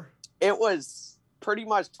before? It was pretty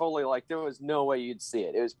much totally, like, there was no way you'd see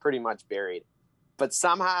it. It was pretty much buried. But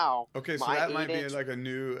somehow, okay, so that might be like a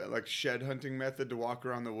new shed hunting method to walk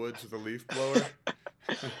around the woods with a leaf blower.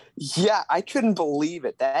 Yeah, I couldn't believe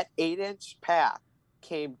it. That 8-inch path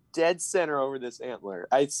came dead center over this antler.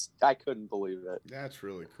 I couldn't believe it. That's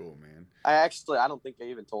really cool, man. I don't think I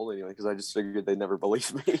even told anyone because I just figured they'd never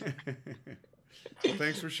believe me. Well,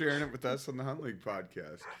 thanks for sharing it with us on the HuntLeague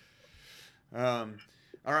podcast.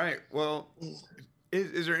 All right. Well,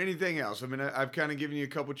 is there anything else? I mean, I've kind of given you a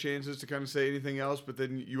couple chances to kind of say anything else, but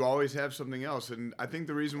then you always have something else. And I think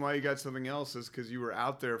the reason why you got something else is because you were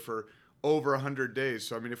out there for over 100 days.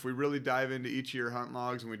 So, I mean, if we really dive into each of your hunt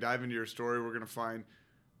logs and we dive into your story, we're going to find,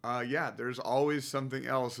 there's always something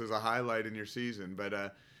else as a highlight in your season.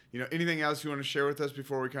 But, anything else you want to share with us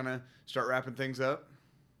before we kind of start wrapping things up?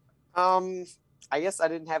 I guess I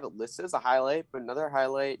didn't have it listed as a highlight, but another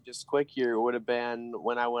highlight, just quick here, would have been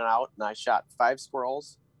when I went out and I shot 5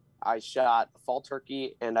 squirrels, I shot a fall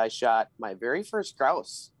turkey, and I shot my very first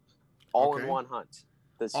grouse all in one hunt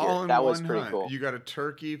this year. That was pretty cool. You got a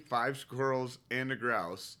turkey, 5 squirrels, and a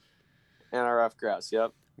grouse. And a rough grouse,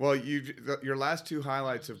 yep. Well, your last 2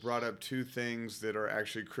 highlights have brought up 2 things that are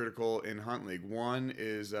actually critical in HuntLeague. One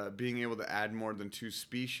is being able to add more than 2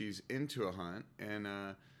 species into a hunt, and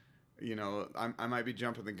I might be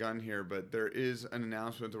jumping the gun here, but there is an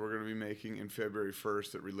announcement that we're going to be making in February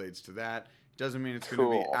 1st that relates to that. Doesn't mean it's going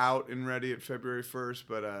to be out and ready at February 1st,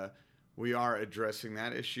 but we are addressing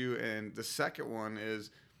that issue. And the second one is,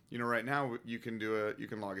 right now you can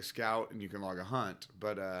log a scout and you can log a hunt,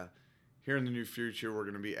 but here in the near future we're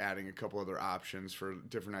going to be adding a couple other options for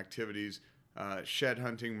different activities. Shed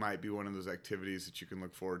hunting might be one of those activities that you can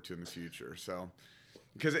look forward to in the future. So.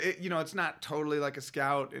 Because it's not totally like a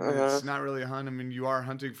scout, and it's not really a hunt. I mean, you are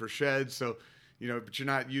hunting for sheds, so but you're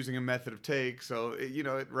not using a method of take. So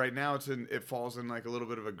right now it falls in like a little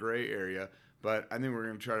bit of a gray area. But I think we're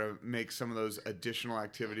going to try to make some of those additional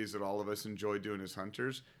activities that all of us enjoy doing as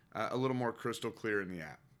hunters a little more crystal clear in the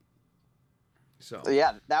app. So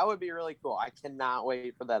yeah, that would be really cool. I cannot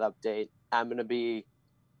wait for that update. I'm going to be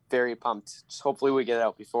very pumped. Just hopefully we get it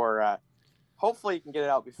out before. Hopefully you can get it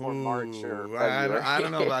out before March or February. I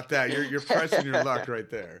don't know about that. You're pressing your luck right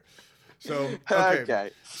there. So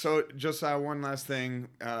okay. So Josiah, one last thing,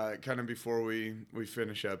 kind of before we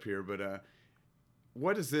finish up here, but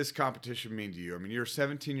what does this competition mean to you? I mean, you're a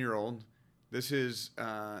 17-year-old. This is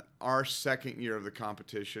our second year of the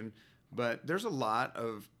competition, but there's a lot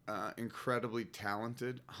of incredibly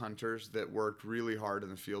talented hunters that worked really hard in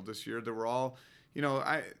the field this year. That were all,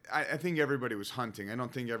 I think everybody was hunting. I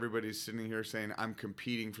don't think everybody's sitting here saying I'm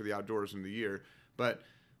competing for the Outdoorsman of the Year, but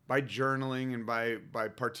by journaling and by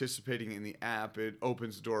participating in the app, it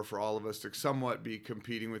opens the door for all of us to somewhat be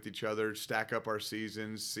competing with each other, stack up our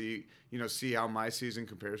seasons, see how my season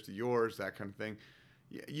compares to yours, that kind of thing.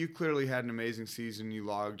 You clearly had an amazing season. You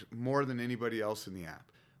logged more than anybody else in the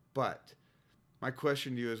app. But my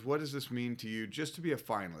question to you is, what does this mean to you just to be a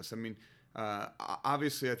finalist? I mean,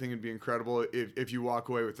 obviously, I think it'd be incredible if you walk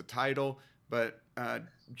away with the title, but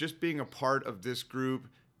just being a part of this group,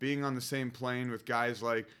 being on the same plane with guys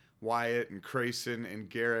like Wyatt and Crayson and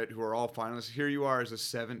Garrett, who are all finalists. Here you are as a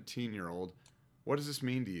 17-year-old. What does this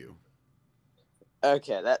mean to you?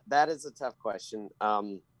 Okay, that is a tough question.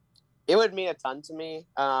 It would mean a ton to me.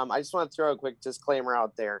 I just want to throw a quick disclaimer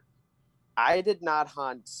out there. I did not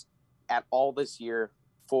hunt at all this year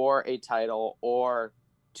for a title or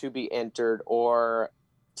to be entered or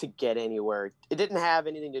to get anywhere. It didn't have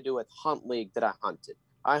anything to do with HuntLeague that I hunted.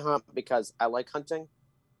 I hunt because I like hunting.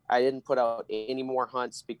 I didn't put out any more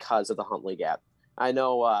hunts because of the HuntLeague app. I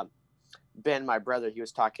know Ben, my brother, he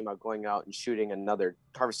was talking about going out and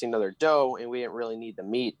harvesting another doe, and we didn't really need the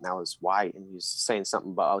meat. And that was why. And he was saying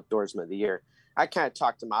something about Outdoorsman of the Year. I kind of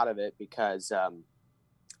talked him out of it because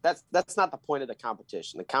that's not the point of the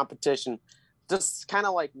competition. The competition, just kind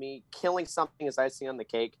of like me, killing something is icing on the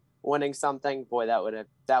cake. Winning something, boy, that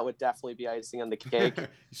would definitely be icing on the cake.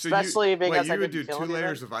 So especially because you would do 2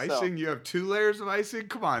 layers of icing. So. You have 2 layers of icing.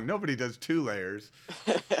 Come on, nobody does 2 layers.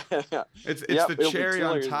 It's the cherry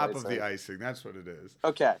on top of the icing. That's what it is.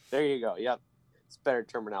 Okay, there you go. Yep, it's better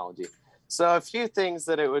terminology. So a few things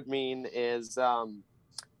that it would mean is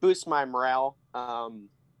boost my morale.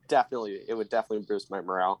 It would definitely boost my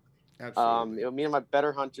morale. Absolutely. It would mean I'm a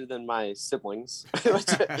better hunter than my siblings.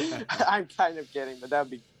 I'm kind of kidding, but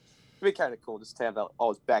that'd be kind of cool just to have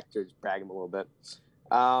always back there, just brag them a little bit.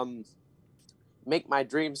 Make my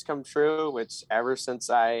dreams come true, which ever since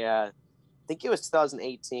I think it was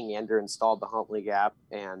 2018, Andrew installed the HuntLeague app,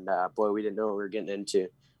 and boy, we didn't know what we were getting into.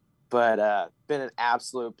 But been an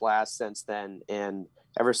absolute blast since then, and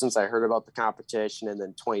ever since I heard about the competition, and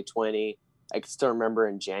then 2020, I can still remember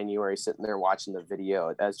in January sitting there watching the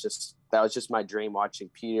video. That was just my dream, watching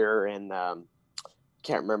Peter and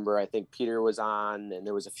can't remember. I think Peter was on, and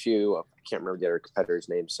there was a few. I can't remember the other competitors'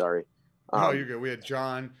 names. Sorry. You're good. We had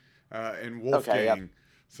John and Wolfgang. Okay, yep.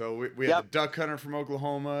 So we had the duck hunter from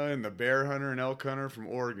Oklahoma and the bear hunter and elk hunter from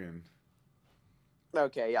Oregon.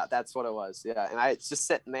 Okay, yeah, that's what it was. Yeah, and I was just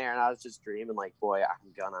sitting there, and I was just dreaming, like, boy,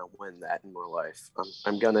 I'm gonna win that in my life.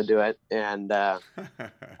 I'm gonna do it, and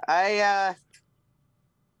I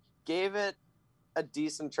gave it a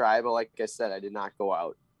decent try, but like I said, I did not go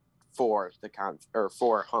out for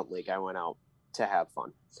for HuntLeague. I went out to have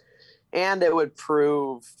fun, and it would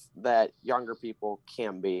prove that younger people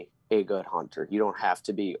can be a good hunter. You don't have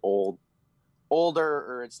to be older,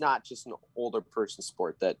 or it's not just an older person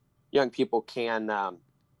sport. That young people can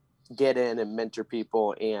get in and mentor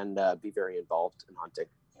people and be very involved in hunting.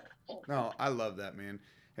 No, I love that, man.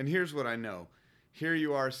 And here's what I know. Here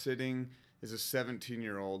you are sitting as a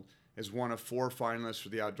 17-year-old, as one of 4 finalists for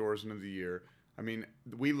the Outdoorsman of the Year. I mean,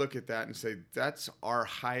 we look at that and say that's our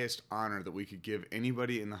highest honor that we could give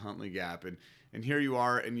anybody in the HuntLeague app. And here you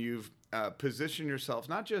are, and you've positioned yourself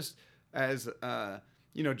not just as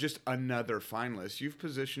just another finalist. You've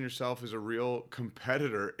positioned yourself as a real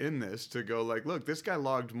competitor in this to go like, look, this guy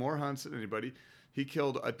logged more hunts than anybody. He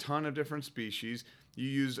killed a ton of different species. You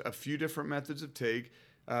used a few different methods of take.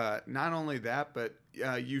 Not only that, but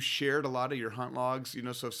you shared a lot of your hunt logs.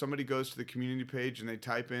 So if somebody goes to the community page and they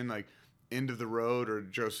type in like End of the Road or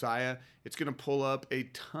Josiah, it's going to pull up a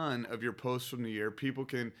ton of your posts from the year. People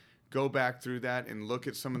can go back through that and look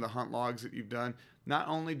at some of the hunt logs that you've done. Not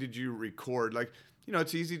only did you record,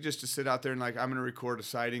 it's easy just to sit out there and I'm going to record a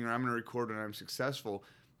sighting or I'm going to record when I'm successful,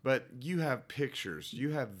 but you have pictures,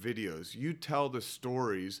 you have videos, you tell the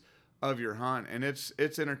stories of your hunt, and it's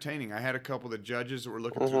entertaining. I had a couple of the judges that were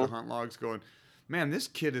looking through the hunt logs going, man, this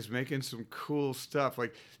kid is making some cool stuff.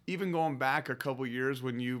 Like even going back a couple years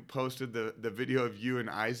when you posted the video of you and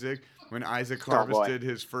Isaac, when Isaac harvested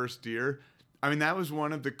his first deer. I mean, that was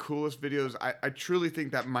one of the coolest videos. I truly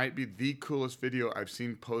think that might be the coolest video I've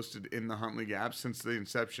seen posted in the HuntLeague app since the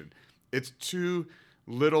inception. It's 2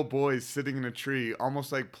 little boys sitting in a tree,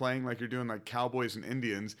 almost like playing like you're doing like cowboys and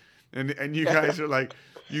Indians. And you guys are like,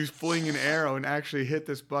 you fling an arrow and actually hit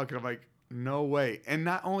this buck. And I'm like, no way. And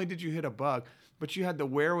not only did you hit a buck, but you had the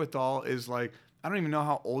wherewithal is I don't even know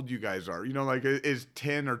how old you guys are. Is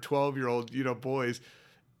 10 or 12-year-old, boys.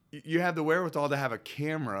 you have the wherewithal to have a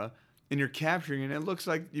camera and you're capturing it. And it looks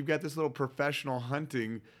like you've got this little professional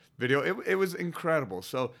hunting video. It was incredible.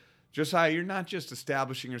 So, Josiah, you're not just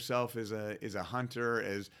establishing yourself as a hunter,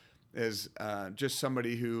 as just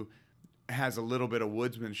somebody who has a little bit of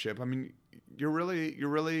woodsmanship. I mean, you're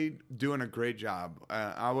really doing a great job.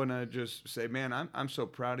 I want to just say, man, I'm so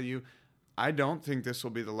proud of you. I don't think this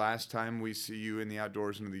will be the last time we see you in the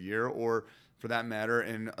Outdoorsman of the Year, or for that matter,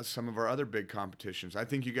 in some of our other big competitions. I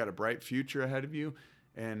think you got a bright future ahead of you,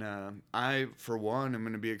 and I, for one, am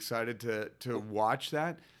going to be excited to watch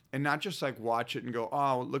that, and not just like watch it and go,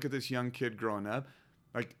 oh, look at this young kid growing up.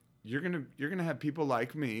 Like you're gonna have people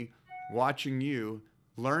like me watching you,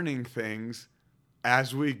 learning things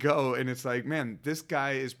as we go, and it's like, man, this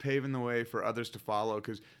guy is paving the way for others to follow,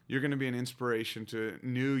 because you're going to be an inspiration to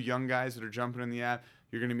new young guys that are jumping in the app.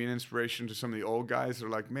 You're going to be an inspiration to some of the old guys that are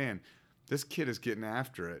like, man, this kid is getting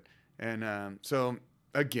after it. And so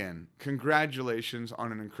again, congratulations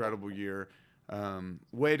on an incredible year.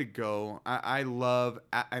 Way to go. I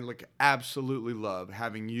like absolutely love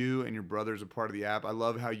having you and your brother as a part of the app. I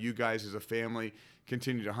love how you guys as a family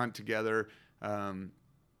continue to hunt together. And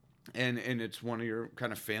it's one of your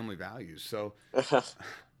kind of family values. So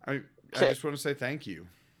I just want to say thank you.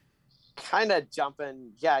 Kind of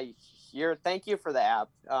jumping. Yeah. Thank you for the app.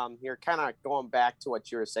 You're kind of going back to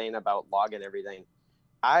what you were saying about logging everything.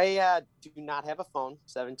 I do not have a phone.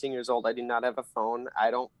 17 years old. I do not have a phone.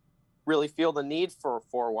 I don't really feel the need for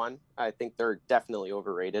one. I think they're definitely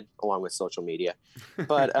overrated along with social media.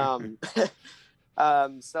 But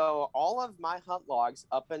so all of my hunt logs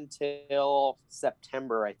up until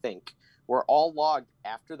September, I think, were all logged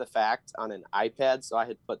after the fact on an iPad. So I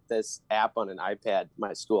had put this app on an iPad,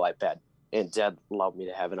 my school iPad, and Dad allowed me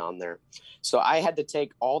to have it on there. So I had to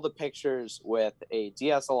take all the pictures with a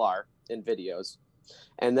DSLR and videos.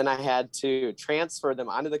 And then I had to transfer them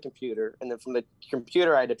onto the computer. And then from the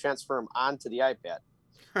computer, I had to transfer them onto the iPad.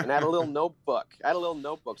 And I had a little notebook.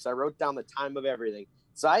 So I wrote down the time of everything.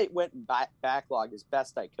 So I went and backlogged as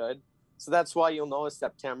best I could. So that's why you'll notice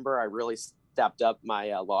September, I really stepped up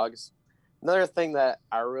my logs. Another thing that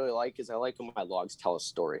I really like is I like when my logs tell a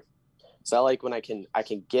story. So I like when I can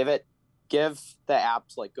give the app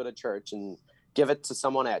to like go to church and give it to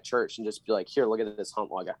someone at church and just be like, here, look at this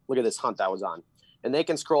hunt log. Look at this hunt I was on. And they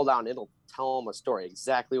can scroll down. It'll tell them a story,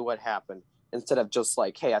 exactly what happened, instead of just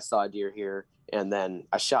like, hey, I saw a deer here, and then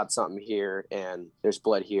I shot something here, and there's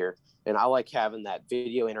blood here. And I like having that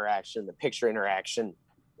video interaction, the picture interaction,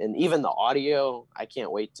 and even the audio. I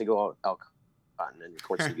can't wait to go out and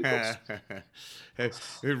record some bugles.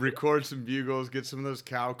 Hey, record some bugles, get some of those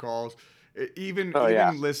cow calls. Even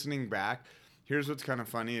listening back, here's what's kind of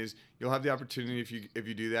funny is you'll have the opportunity if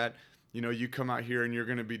you do that. You know, you come out here and you're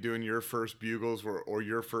going to be doing your first bugles or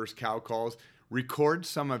your first cow calls. Record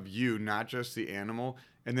some of you, not just the animal,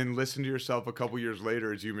 and then listen to yourself a couple years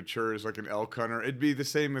later as you mature as like an elk hunter. It'd be the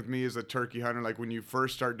same with me as a turkey hunter. Like when you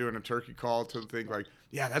first start doing a turkey call, to think like,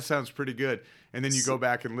 yeah, that sounds pretty good. And then you go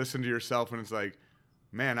back and listen to yourself and it's like,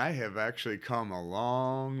 man, I have actually come a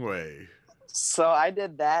long way. So I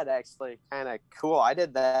did that actually kind of cool. I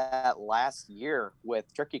did that last year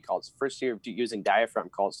with turkey calls. First year of using diaphragm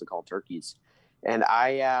calls to call turkeys. And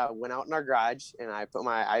I went out in our garage and I put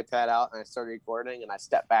my iPad out and I started recording and I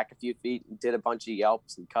stepped back a few feet and did a bunch of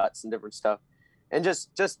yelps and cuts and different stuff and just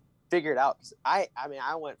figured out. Cause I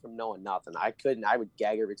went from knowing nothing. I would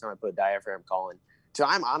gag every time I put a diaphragm call in. So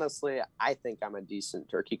I think I'm a decent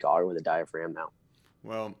turkey caller with a diaphragm now.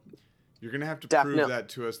 Well, you're going to have to prove that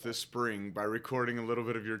to us this spring by recording a little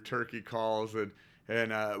bit of your turkey calls, and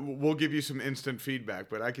we'll give you some instant feedback.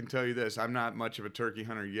 But I can tell you this, I'm not much of a turkey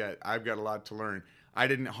hunter yet. I've got a lot to learn. I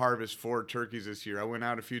didn't harvest 4 turkeys this year. I went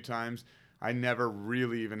out a few times. I never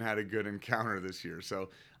really even had a good encounter this year. So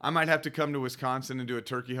I might have to come to Wisconsin and do a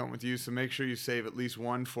turkey hunt with you. So make sure you save at least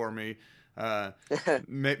one for me.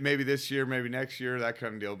 Maybe this year, maybe next year, that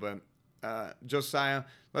kind of deal. But Josiah,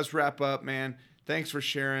 let's wrap up, man. Thanks for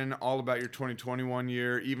sharing all about your 2021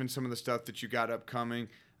 year, even some of the stuff that you got upcoming.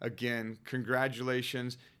 Again,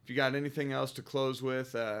 congratulations. If you got anything else to close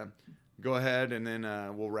with, go ahead, and then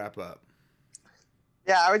we'll wrap up.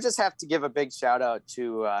 Yeah, I would just have to give a big shout out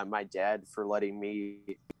to my dad for letting me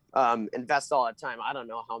invest all that time. I don't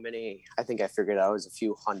know how many. I think I figured out it was a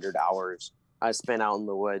few hundred hours I spent out in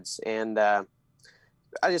the woods. And I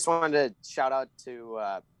just wanted to shout out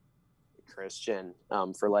to Christian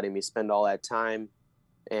for letting me spend all that time.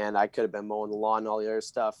 And I could have been mowing the lawn and all the other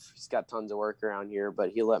stuff. He's got tons of work around here,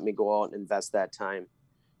 but he let me go out and invest that time.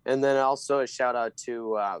 And then also a shout out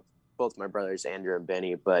to both my brothers, Andrew and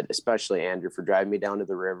Benny, but especially Andrew for driving me down to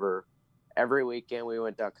the river, every weekend we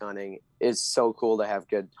went duck hunting. It's so cool to have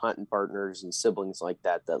good hunting partners and siblings like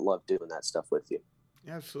that love doing that stuff with you.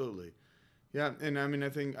 Absolutely. Yeah, and I mean, I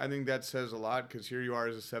think that says a lot, because here you are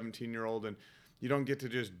as a 17-year-old, and you don't get to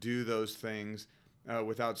just do those things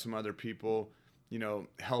without some other people,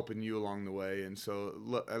 helping you along the way. And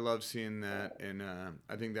so I love seeing that, and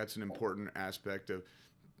I think that's an important aspect of,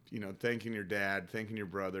 thanking your dad, thanking your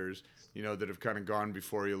brothers, that have kind of gone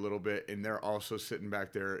before you a little bit, and they're also sitting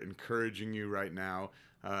back there encouraging you right now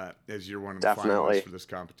as you're one of the Definitely. finalists for this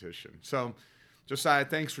competition. So, Josiah,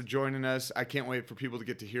 thanks for joining us. I can't wait for people to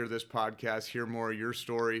get to hear this podcast, hear more of your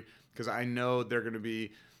story, because I know they're going to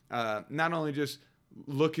be not only just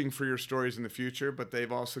looking for your stories in the future, but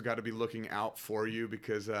they've also got to be looking out for you,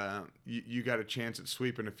 because you got a chance at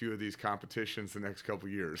sweeping a few of these competitions the next couple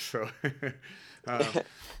of years. So,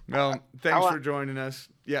 well, thanks for joining us.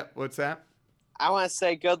 Yeah, what's that? I want to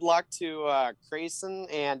say good luck to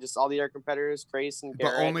Crayson and just all the other competitors. Crayson,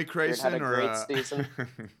 Garrett. But only Crayson, had a great season.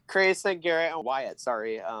 Crayson, Garrett, and Wyatt.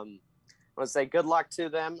 Sorry. I want to say good luck to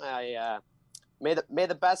them. May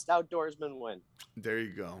the best outdoorsman win. There you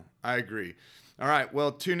go. I agree. All right.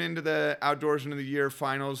 Well, tune into the Outdoorsman of the Year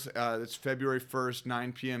finals. It's February 1st,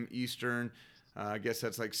 9 p.m. Eastern. I guess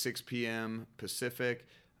that's like 6 p.m. Pacific.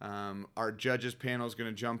 Our judges panel is going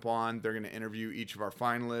to jump on. They're going to interview each of our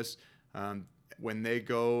finalists. When they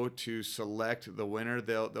go to select the winner,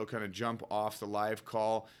 they'll kind of jump off the live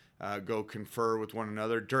call, go confer with one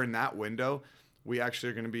another. During that window, we actually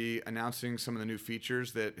are going to be announcing some of the new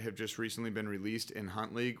features that have just recently been released in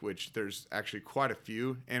HuntLeague, which there's actually quite a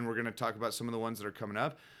few, and we're going to talk about some of the ones that are coming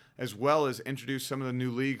up, as well as introduce some of the new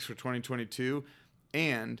leagues for 2022.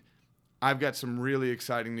 And I've got some really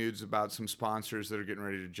exciting news about some sponsors that are getting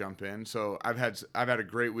ready to jump in. So I've had a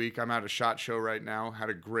great week. I'm at a SHOT Show right now. Had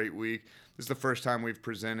a great week. This is the first time we've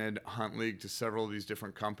presented HuntLeague to several of these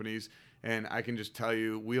different companies, and I can just tell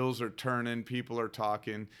you, wheels are turning, people are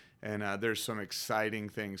talking, and there's some exciting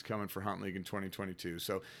things coming for HuntLeague in 2022.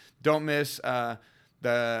 So don't miss the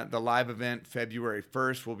live event February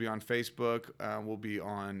 1st. We'll be on Facebook. We'll be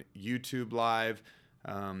on YouTube Live.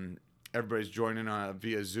 Everybody's joining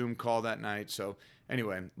via Zoom call that night. So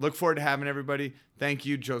anyway, look forward to having everybody. Thank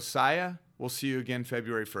you, Josiah. We'll see you again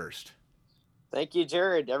February 1st. Thank you,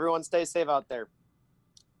 Jared. Everyone stay safe out there.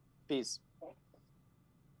 Peace.